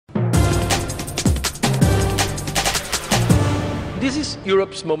is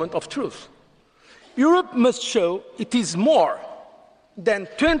Europe's moment of truth. Europe must show it is more than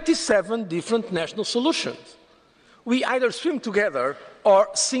 27 different national solutions. We either swim together or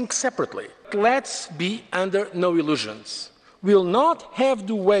sink separately. Let's be under no illusions. We will not have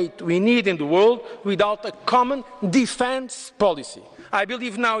the weight we need in the world without a common defence policy. I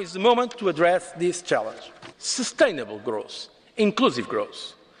believe now is the moment to address this challenge. Sustainable growth, inclusive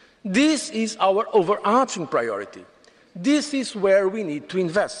growth. This is our overarching priority. This is where we need to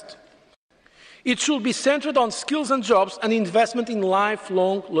invest. It should be centred on skills and jobs and investment in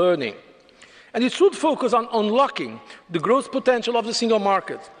lifelong learning. And it should focus on unlocking the growth potential of the single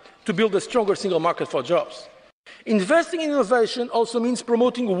market to build a stronger single market for jobs. Investing in innovation also means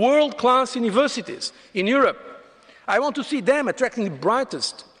promoting world-class universities in Europe. I want to see them attracting the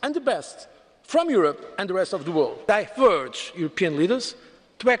brightest and the best from Europe and the rest of the world. I urge European leaders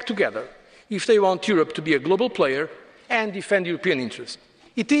to act together if they want Europe to be a global player and defend European interests.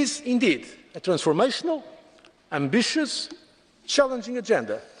 It is indeed a transformational, ambitious, challenging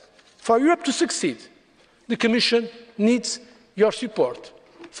agenda. For Europe to succeed, the Commission needs your support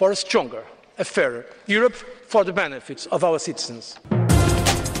for a stronger, a fairer Europe for the benefits of our citizens.